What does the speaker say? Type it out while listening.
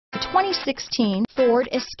2016 Ford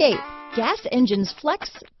Escape. Gas engines flex,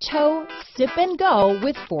 tow, sip and go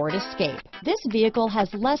with Ford Escape. This vehicle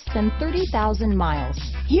has less than 30,000 miles.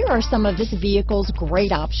 Here are some of this vehicle's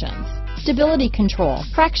great options: stability control,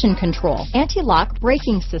 traction control, anti-lock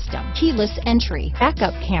braking system, keyless entry,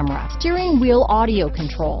 backup camera, steering wheel audio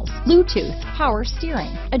controls, Bluetooth, power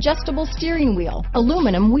steering, adjustable steering wheel,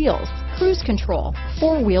 aluminum wheels, cruise control,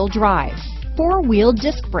 four-wheel drive, four-wheel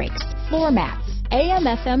disc brakes, floor mats,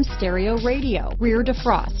 AM/FM stereo radio, rear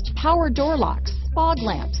defrost, power door locks, fog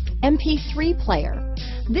lamps, MP3 player.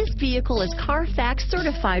 This vehicle is Carfax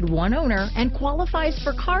certified one owner and qualifies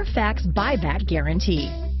for Carfax buyback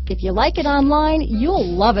guarantee. If you like it online, you'll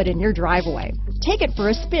love it in your driveway. Take it for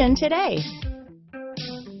a spin today.